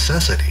absolutely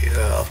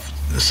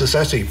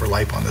necessity for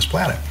life on this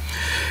planet.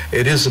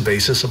 It is the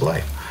basis of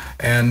life.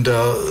 And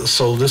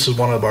so this is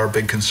one of our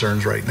big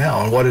concerns right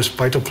now. And what is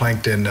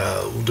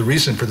phytoplankton? The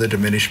reason for the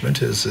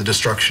diminishment is the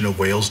destruction of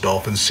whales,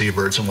 dolphins,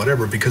 seabirds, and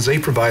whatever, because they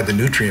provide the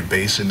nutrient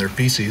base in their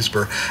feces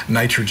for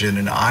nitrogen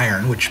and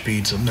iron, which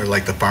feeds them. They're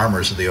like the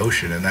farmers of the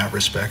ocean in that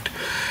respect.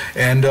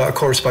 And of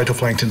course,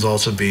 phytoplankton is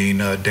also being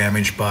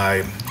damaged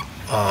by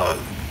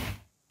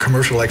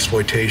commercial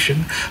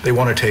exploitation. They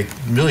want to take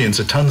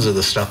millions of tons of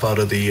the stuff out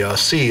of the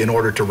sea in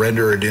order to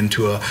render it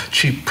into a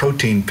cheap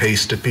protein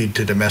paste to feed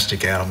to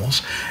domestic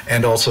animals.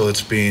 And also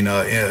it's being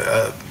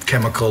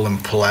chemical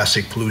and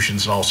plastic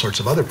pollutions and all sorts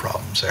of other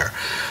problems there.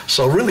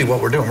 So really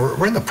what we're doing,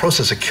 we're in the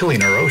process of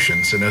killing our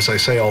oceans. And as I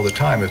say all the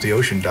time, if the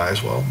ocean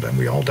dies, well, then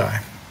we all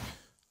die.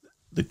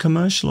 The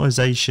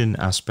commercialization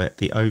aspect,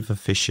 the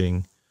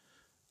overfishing,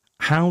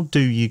 how do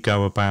you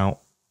go about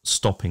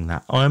stopping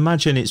that? I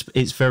imagine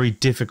it's very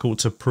difficult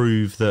to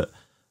prove that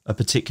a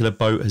particular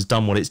boat has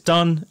done what it's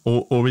done,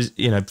 or is,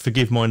 you know,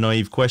 forgive my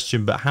naive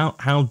question, but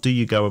how do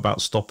you go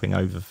about stopping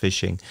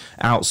overfishing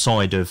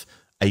outside of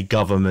a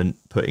government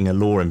putting a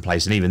law in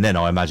place? And even then,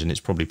 I imagine it's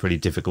probably pretty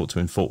difficult to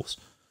enforce.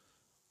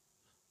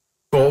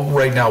 Well,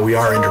 right now we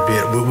are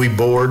intervening. We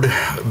board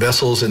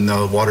vessels in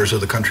the waters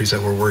of the countries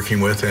that we're working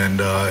with, and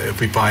if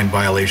we find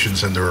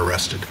violations, then they're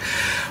arrested.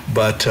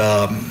 But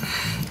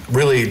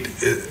really,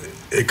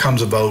 it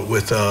comes about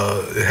with,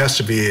 it has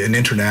to be an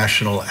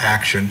international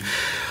action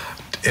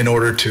in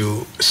order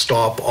to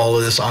stop all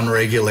of this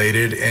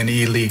unregulated and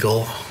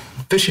illegal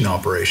fishing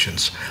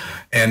operations,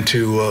 and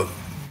to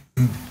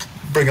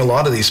bring a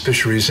lot of these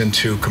fisheries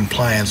into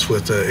compliance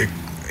with,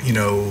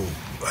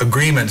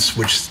 agreements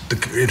which the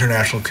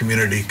international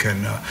community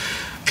can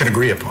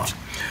agree upon.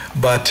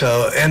 But,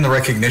 and the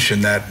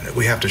recognition that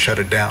we have to shut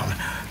it down.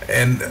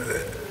 And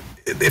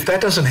if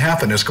that doesn't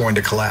happen, it's going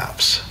to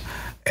collapse.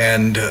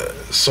 And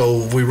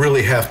so we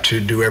really have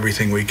to do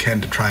everything we can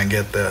to try and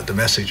get the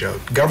message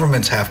out.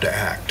 Governments have to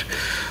act.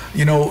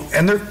 You know,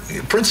 and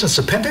for instance,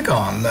 the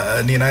Pentagon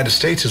in the United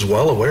States is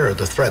well aware of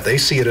the threat. They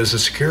see it as a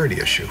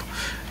security issue.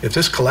 if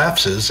this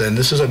collapses, then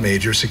this is a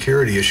major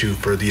security issue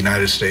for the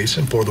United States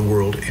and for the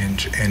world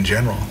in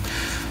general.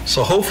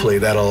 So hopefully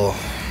that'll,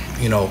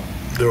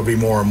 there will be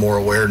more and more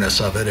awareness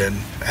of it and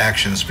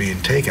actions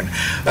being taken.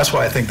 That's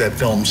why I think that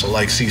films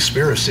like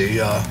Seaspiracy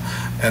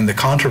and the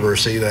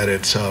controversy that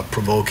it's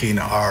provoking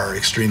are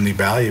extremely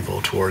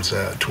valuable towards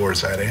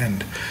that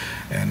end.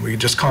 And we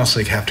just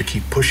constantly have to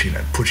keep pushing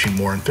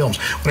more in films.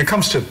 When it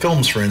comes to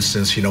films, for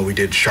instance, we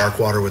did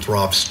Sharkwater with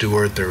Rob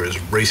Stewart. There was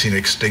Racing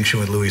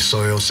Extinction with Louis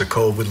Soyos, The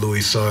Cove with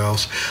Louis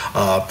Soyos,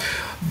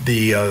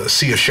 the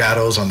Sea of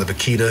Shadows on the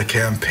Vaquita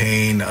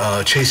campaign,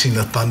 Chasing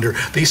the Thunder.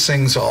 These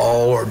things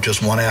all are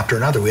just one after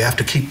another. We have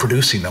to keep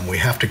producing them. We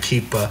have to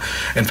keep,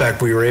 in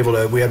fact, we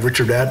had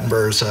Richard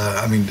Attenborough's,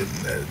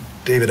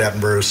 David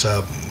Attenborough's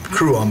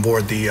crew on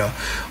board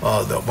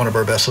one of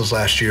our vessels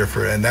last year,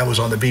 and that was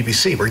on the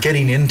BBC. We're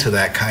getting into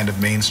that kind of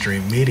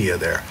mainstream media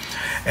there,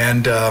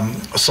 and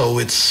so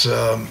it's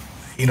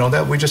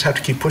that we just have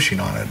to keep pushing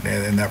on it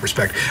in that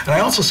respect. And I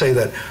also say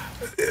that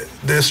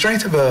the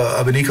strength of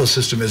an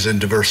ecosystem is in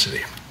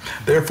diversity.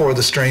 Therefore,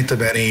 the strength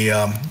of any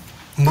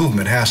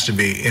movement has to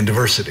be in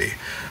diversity.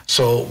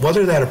 So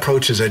whether that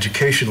approach is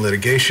education,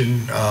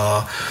 litigation,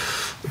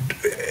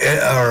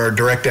 or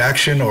direct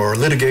action or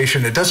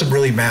litigation, it doesn't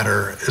really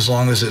matter as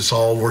long as it's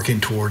all working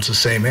towards the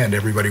same end,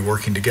 everybody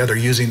working together,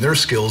 using their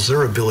skills,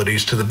 their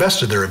abilities to the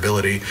best of their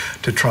ability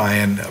to try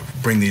and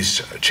bring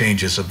these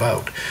changes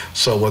about.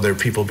 So whether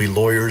people be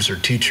lawyers or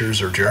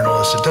teachers or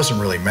journalists, it doesn't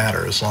really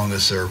matter as long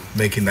as they're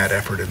making that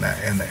effort in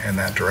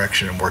that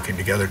direction and working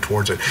together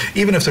towards it.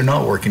 Even if they're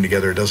not working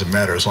together, it doesn't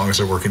matter as long as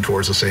they're working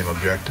towards the same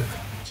objective.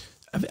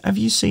 Have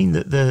you seen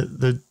that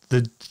the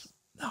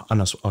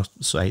and I'll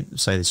say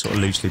this sort of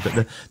loosely,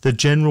 but the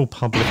general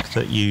public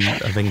that you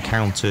have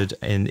encountered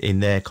in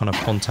their kind of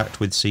contact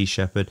with Sea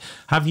Shepherd,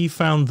 have you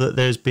found that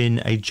there's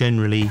been a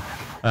generally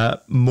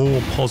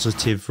more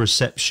positive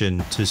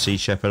reception to Sea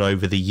Shepherd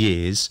over the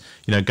years?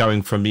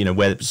 Going from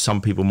where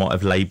some people might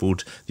have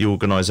labelled the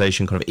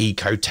organisation kind of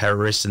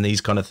eco-terrorists and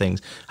these kind of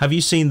things. Have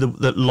you seen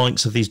the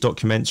likes of these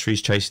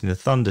documentaries, Chasing the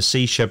Thunder,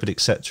 Sea Shepherd,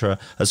 etc.,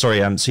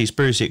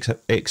 Seaspiracy,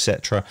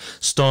 etc.,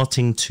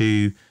 starting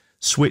to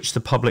switch the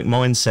public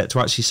mindset to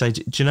actually say,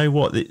 do you know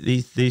what,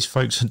 these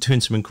folks are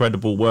doing some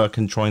incredible work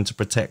and trying to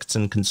protect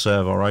and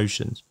conserve our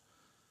oceans?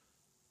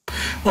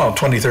 Well,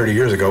 20, 30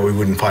 years ago, we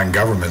wouldn't find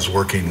governments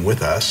working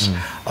with us.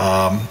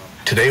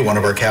 Today, one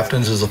of our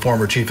captains is the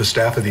former chief of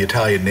staff of the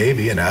Italian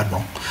Navy, an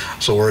admiral.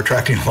 So we're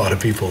attracting a lot of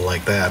people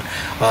like that.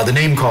 The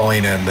name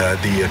calling and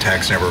the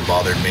attacks never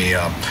bothered me.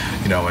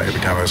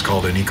 Every time I was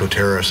called an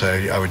eco-terrorist,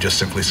 I would just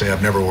simply say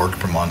I've never worked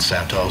for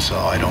Monsanto, so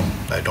I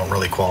don't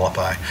really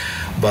qualify.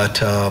 But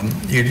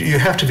you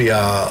have to be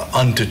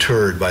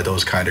undeterred by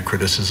those kind of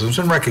criticisms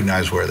and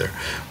recognize where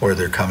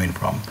they're coming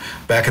from.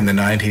 Back in the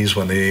 90s,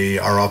 when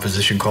our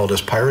opposition called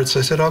us pirates,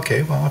 I said,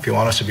 okay, well, if you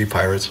want us to be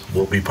pirates,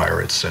 we'll be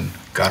pirates, and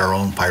got our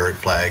own pirate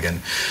flag, and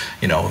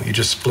you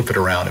just flip it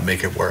around and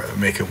make it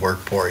work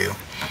for you.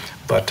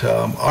 But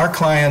our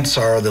clients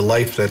are the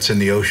life that's in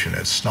the ocean.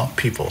 It's not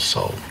people,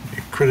 so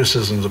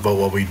criticisms about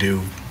what we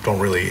do don't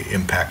really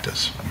impact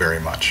us very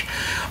much.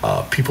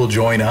 People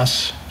join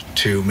us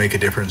to make a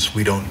difference.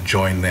 We don't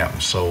join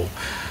them. So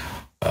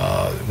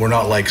we're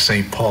not like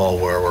St. Paul,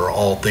 where we're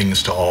all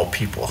things to all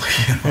people.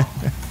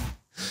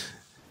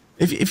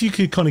 If you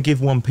could kind of give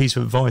one piece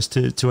of advice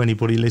to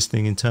anybody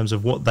listening in terms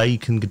of what they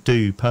can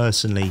do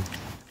personally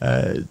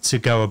to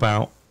go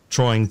about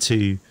trying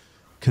to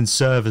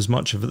conserve as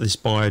much of this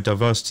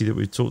biodiversity that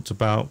we've talked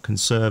about,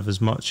 conserve as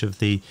much of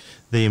the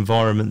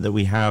environment that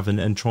we have,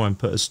 and try and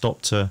put a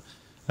stop to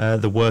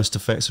the worst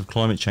effects of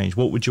climate change,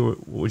 what would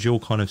your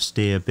kind of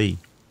steer be?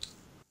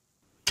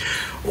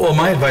 Well,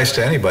 my advice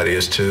to anybody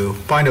is to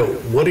find out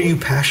what are you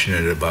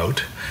passionate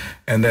about,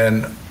 and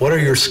then what are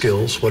your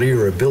skills, what are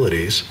your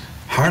abilities.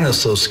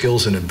 Harness those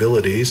skills and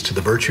abilities to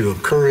the virtue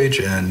of courage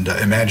and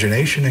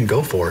imagination, and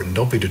go for it. And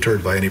don't be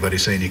deterred by anybody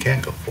saying you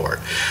can't go for it.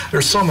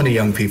 There's so many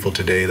young people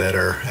today that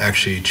are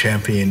actually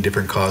championing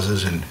different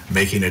causes and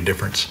making a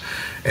difference.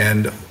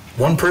 And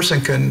one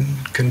person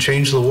can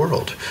change the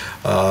world.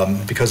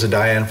 Because of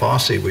Diane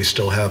Fossey, we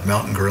still have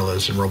mountain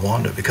gorillas in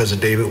Rwanda. Because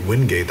of David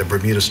Wingate, the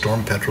Bermuda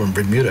storm petrel in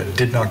Bermuda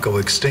did not go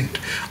extinct.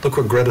 Look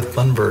what Greta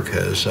Thunberg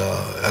has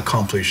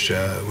accomplished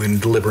in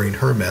delivering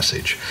her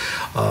message.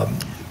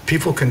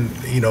 People can,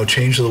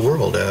 change the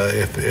world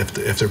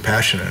if they're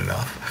passionate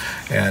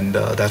enough, and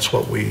that's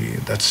what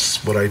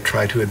I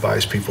try to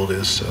advise people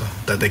is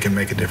that they can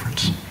make a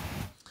difference.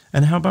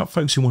 And how about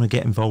folks who want to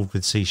get involved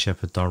with Sea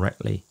Shepherd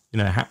directly?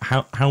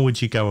 How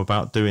would you go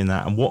about doing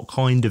that, and what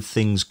kind of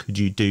things could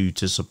you do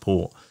to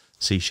support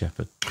Sea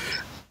Shepherd?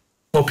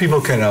 Well, people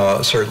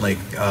can certainly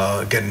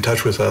get in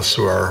touch with us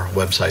through our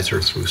websites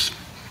or through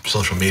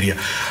social media,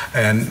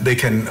 and they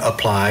can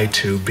apply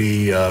to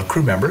be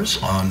crew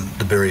members on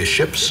the various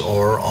ships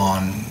or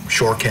on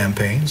shore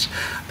campaigns.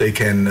 They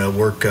can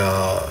work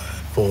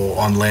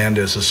on land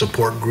as a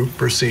support group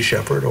for Sea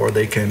Shepherd, or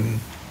they can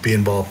be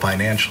involved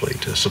financially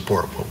to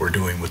support what we're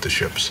doing with the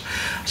ships.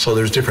 So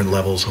there's different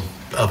levels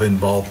of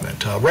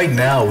involvement. Right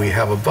now we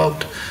have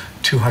about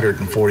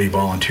 240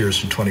 volunteers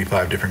from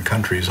 25 different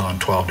countries on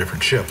 12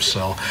 different ships.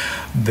 So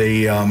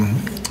they,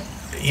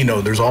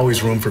 there's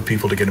always room for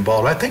people to get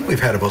involved. I think we've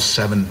had about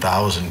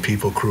 7,000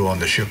 people crew on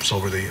the ships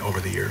over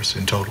the years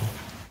in total.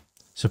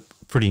 It's a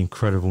pretty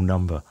incredible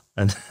number.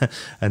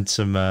 And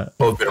some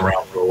we've been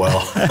around for a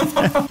while.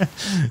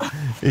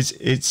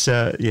 it's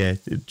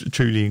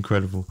truly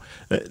incredible.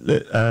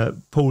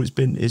 Paul,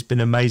 it's been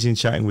amazing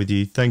chatting with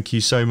you. Thank you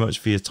so much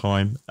for your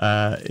time.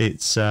 I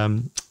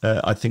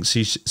think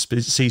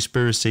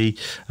Seaspiracy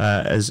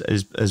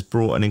has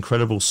brought an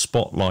incredible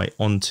spotlight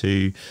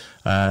onto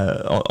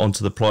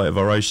the plight of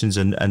our oceans,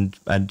 and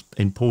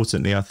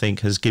importantly, I think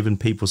has given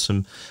people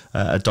some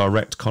a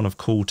direct kind of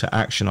call to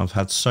action. I've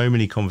had so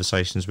many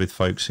conversations with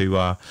folks who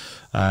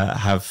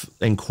have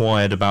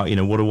inquired about,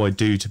 what do I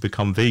do to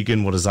become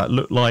vegan? What does that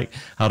look like?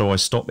 How do I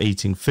stop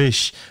eating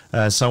fish?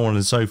 So on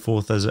and so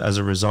forth as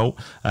a result.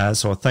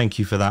 So I thank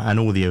you for that and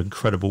all the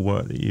incredible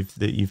work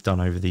that you've done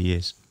over the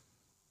years.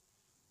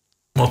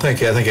 Well,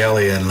 thank you. I think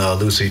Ellie and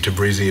Lucy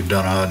Tabrizi have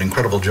done an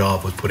incredible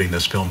job with putting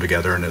this film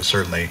together, and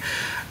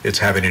it's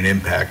having an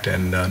impact.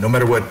 And no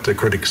matter what the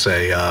critics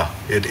say,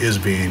 it is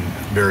being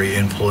very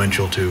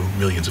influential to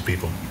millions of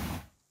people.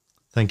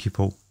 Thank you,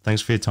 Paul.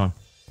 Thanks for your time.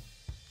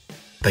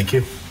 Thank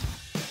you.